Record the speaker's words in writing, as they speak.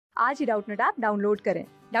आज ही Doubtnut app download करें।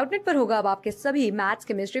 डाउटनट पर होगा अब आपके सभी मैथ्स,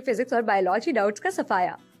 केमिस्ट्री, फिजिक्स और बायोलॉजी डाउट्स का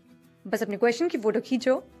सफाया। बस अपने क्वेश्चन की फोटो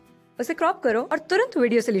खींचो, उसे क्रॉप करो और तुरंत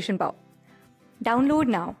वीडियो सोल्यूशन पाओ। Download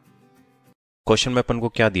now. क्वेश्चन में अपन को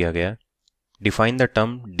क्या दिया गया है? Define the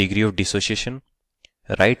term degree of dissociation,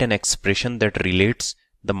 right an expression that relates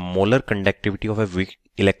the molar conductivity of a weak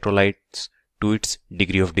electrolytes to it's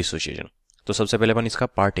degree of dissociation. तो सबसे पहले अपन इसका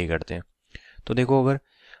पार्ट ए करते हैं। तो देखो, अगर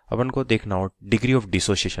अपन को देखना हो डिग्री ऑफ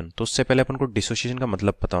डिसोसिएशन, तो उससे पहले अपन को डिसोसिएशन का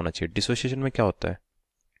मतलब पता होना चाहिए। डिसोसिएशन में क्या होता है?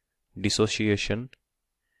 डिसोसिएशन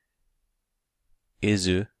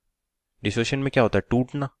में क्या होता है?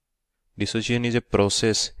 टूटना। Dissociation is a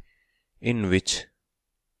process in विच,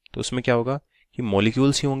 तो उसमें क्या होगा कि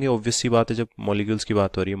मॉलिक्यूल्स ही होंगे। ऑब्वियस सी बात है, जब मॉलिक्यूल्स की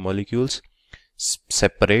बात हो रही है, मॉलिक्यूल्स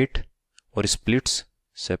सेपरेट और स्प्लिट्स,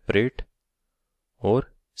 सेपरेट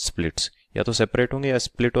और स्प्लिट्स, या तो सेपरेट होंगे या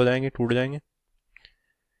स्प्लिट हो जाएंगे, टूट जाएंगे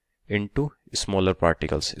into smaller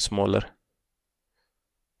particles, smaller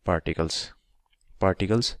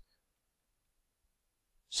particles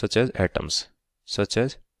such as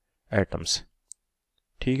atoms,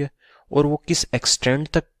 ठीक है। और वो किस एक्सटेंट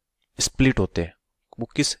तक स्प्लिट होते हैं? वो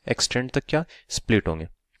किस एक्सटेंट तक क्या स्प्लिट होंगे?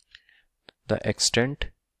 The extent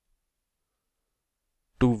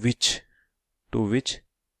to which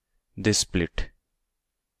they split,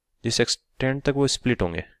 जिस एक्सटेंट तक वो स्प्लिट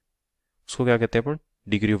होंगे उसको क्या कहते हैं अपन?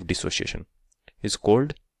 Degree of dissociation is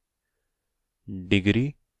called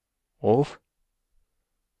degree of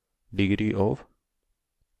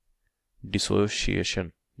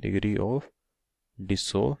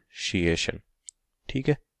dissociation, ठीक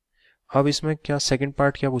है। अब इसमें क्या सेकंड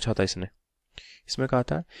पार्ट क्या पूछा था इसने? इसमें कहा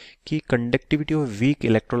था कि conductivity of weak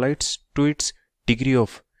electrolytes to it's degree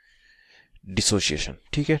of dissociation,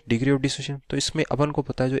 ठीक है, डिग्री ऑफ डिसोसिएशन। तो इसमें अपन को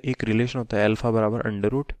पता है जो एक रिलेशन होता है अल्फा बराबर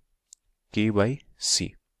 √K/C।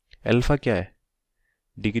 अल्फा क्या है?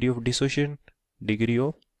 डिग्री ऑफ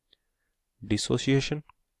डिसोसिएशन,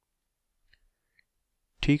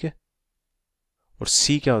 ठीक है। और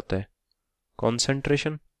C क्या होता है?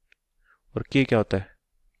 कॉन्सेंट्रेशन। और K क्या होता है?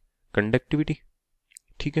 कंडक्टिविटी,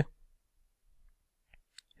 ठीक है।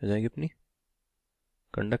 हो जाएगी अपनी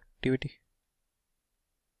कंडक्टिविटी,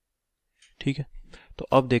 ठीक है। तो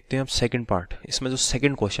अब देखते हैं अब सेकंड पार्ट। इसमें जो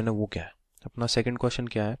सेकंड क्वेश्चन है वो क्या है? अपना सेकंड क्वेश्चन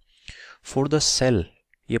क्या है? फॉर द सेल,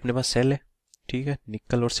 ये अपने पास सेल है, ठीक है,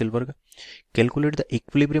 निकल और सिल्वर का। Calculate the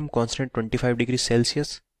equilibrium constant 25 degree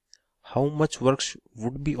Celsius, how much work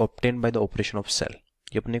would be obtain by the operation of cell.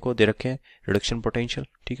 ये अपने को दे रखे हैं रिडक्शन पोटेंशियल,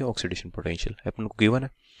 ठीक है, ऑक्सीडेशन पोटेंशियल अपन को गिवन है।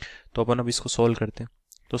 तो अपन अब इसको सॉल्व करते हैं।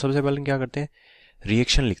 तो सबसे पहले क्या करते हैं?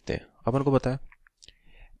 रिएक्शन लिखते हैं। अपन को पता है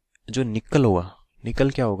जो निकल होगा,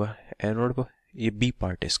 निकल क्या होगा? एनोड पर, ये बी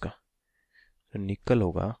पार्ट है इसका। तो निकल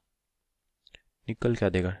होगा, निकल क्या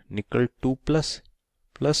देगा? निकल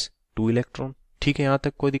 2+2 इलेक्ट्रॉन, ठीक है, यहां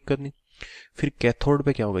तक कोई दिक्कत नहीं। फिर कैथोड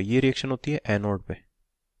पे क्या होगा? ये रिएक्शन होती है एनोड पे,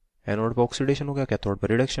 एनोड पे ऑक्सीडेशन होगा, कैथोड पे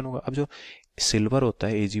रिडक्शन होगा। अब जो सिल्वर होता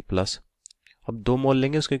है Ag+, अब 2 मोल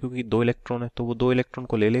लेंगे उसके, क्योंकि 2 इलेक्ट्रॉन है, तो वो 2 इलेक्ट्रॉन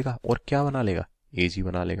को ले लेगा और क्या बना लेगा? Ag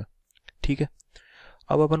बना लेगा, ठीक है।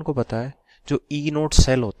 अब अपन को पता है जो E0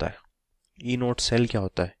 सेल होता है, E0 सेल क्या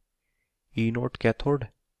होता है? E0 cathode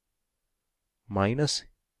minus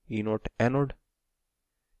E0 anode,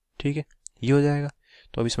 ठीक है, ये हो जाएगा।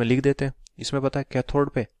 तो अब इसमें लिख देते हैं। इसमें पता है कैथोड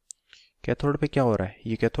पे क्या हो रहा है?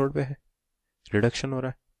 ये कैथोड पे है, रिडक्शन हो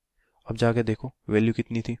रहा है। अब जाके देखो वैल्यू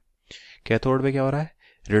कितनी थी? कैथोड पे क्या हो रहा है?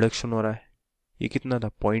 रिडक्शन हो रहा है। ये कितना था?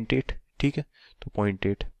 0.8, ठीक है, तो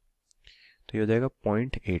 0.8, तो ये हो जाएगा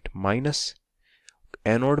 0.8 माइनस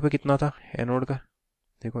एनोड पे कितना था? एनोड का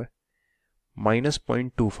देखो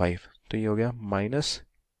 -0.25, तो ये हो गया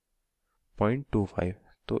 -0.25,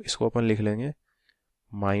 तो इसको अपन लिख लेंगे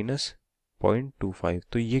 -0.25,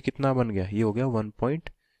 तो ये कितना बन गया? ये हो गया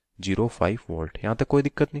 1.05 वोल्ट। यहाँ तक कोई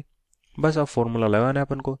दिक्कत नहीं। बस अब फॉर्मूला लगाना है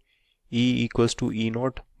अपन को, E =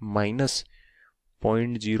 E0 minus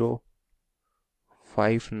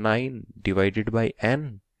 0.059 divided by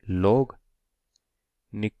n log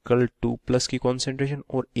निकल 2+ की कॉन्सेंट्रेशन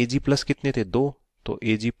और Ag+ कितने थे? 2, तो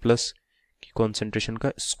Ag+ की कॉन्सेंट्रेशन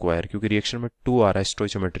का स्क्वायर, क्योंकि रिएक्शन में 2 आ रहा है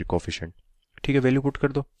स्टोइचोमेट्रिक कोफिशिएंट, ठीक है। वैल्यू पुट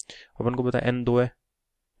कर दो। अपन को पता है n 2 है,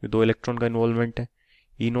 2 इलेक्ट्रॉन का इन्वॉल्वमेंट है।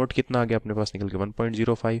 E0 कितना आ गया अपने पास निकल के?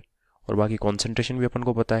 1.05, और बाकी कॉन्सेंट्रेशन भी अपन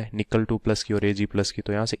को पता है निकल 2+ की और Ag+ की,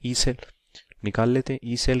 तो यहाँ से ई सेल निकाल लेते हैं।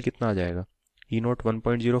 ई सेल कितना आ जाएगा? E0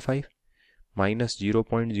 1.05 माइनस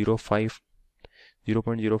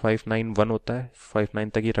 0.0591 होता है,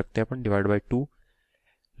 59 तक ये रखते हैं अपन, divide by 2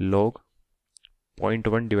 log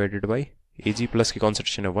 0.1 divided by Ag+ की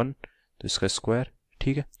कॉन्सेंट्रेशन है 1, तो इसका स्क्वायर,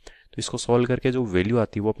 ठीक है। तो इसको सॉल्व करके जो वैल्यू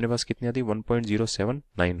आती है वो अपने पास कितनी आती है?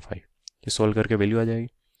 1.0795। ये सॉल्व करके वैल्यू आ जाएगी,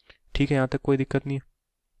 ठीक है, यहाँ तक कोई दिक्कत नहीं है।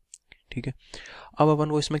 ठीक है। अब अपन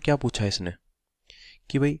को इसमें क्या पूछा है इसने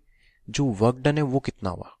कि भाई जो वर्क डन है वो कितना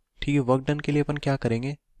हुआ। ठीक है, वर्क डन के लिए अपन क्या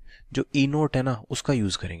करेंगे, जो ई नोट है ना उसका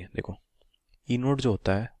यूज करेंगे। देखो ई नोट जो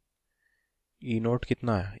होता है, ई नोट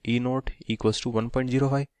कितना है, ई नोट इक्वल्स टू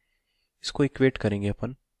 1.05, इसको इक्वेट करेंगे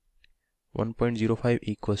अपन 1.05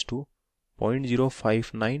 equals to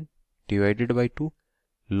 0.059 divided by 2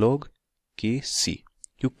 log के सी,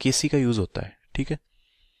 क्योंकि के सी का यूज होता है। ठीक है,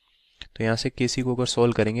 तो यहाँ से के सी को अगर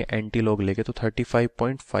सॉल्व करेंगे एंटी लॉग लेके तो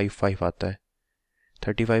 35.55 आता है।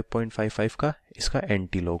 35.55 का इसका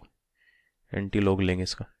एंटी लॉग लेंगे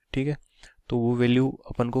इसका। ठीक है, तो वो वैल्यू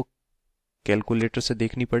अपन को कैलकुलेटर से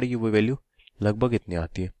देखनी पड़ेगी, वो वैल्यू लगभग इतनी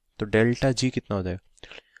आती है। तो डेल्टा जी कितना हो जाएगा,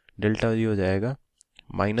 डेल्टा जी हो जाएगा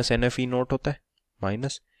minus N F E note होता है,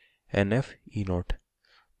 minus N F E note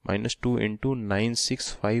 -2 into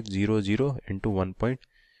 96500 into 1.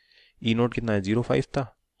 ई नोट कितना है 0.5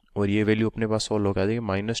 था, और ये वैल्यू अपने पास सॉल्व होकर आ जाएगी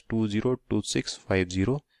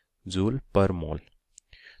 -202650 जूल पर मोल।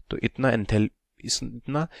 तो इतना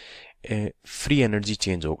इतना फ्री एनर्जी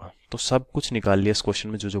चेंज होगा। तो सब कुछ निकाल लिया इस क्वेश्चन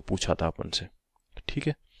में जो जो पूछा था अपन से। ठीक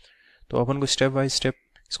है, तो अपन को स्टेप बाय स्टेप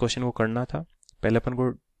इस क्वेश्चन को करना था। पहले अपन को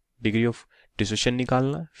डिग्री ऑफ डिसोसिएशन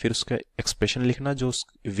निकालना, फिर उसका एक्सप्रेशन लिखना जो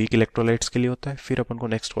वीक इलेक्ट्रोलाइट्स के लिए होता है, फिर अपन को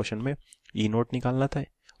नेक्स्ट क्वेश्चन में ई नोट निकालना था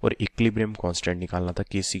और इक्विलिब्रियम कांस्टेंट निकालना था,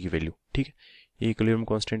 के सी की वैल्यू। ठीक है, ये इक्विलिब्रियम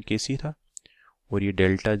कांस्टेंट के सी था और ये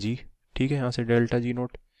डेल्टा जी। ठीक है, यहाँ से डेल्टा जी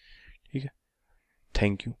नोट। ठीक है,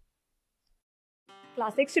 थैंक यू।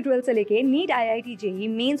 क्लास 6 से 12 से लेके नीट, IIT, जेईई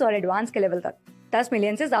मेंस और एडवांस के लेवल तक 10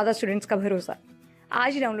 मिलियन से ज्यादा स्टूडेंट्स का भरोसा।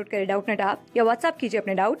 आज ही डाउनलोड करें डाउटनट ऐप या व्हाट्सएप कीजिए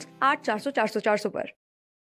अपने डाउट्स 8400 400 400 पर।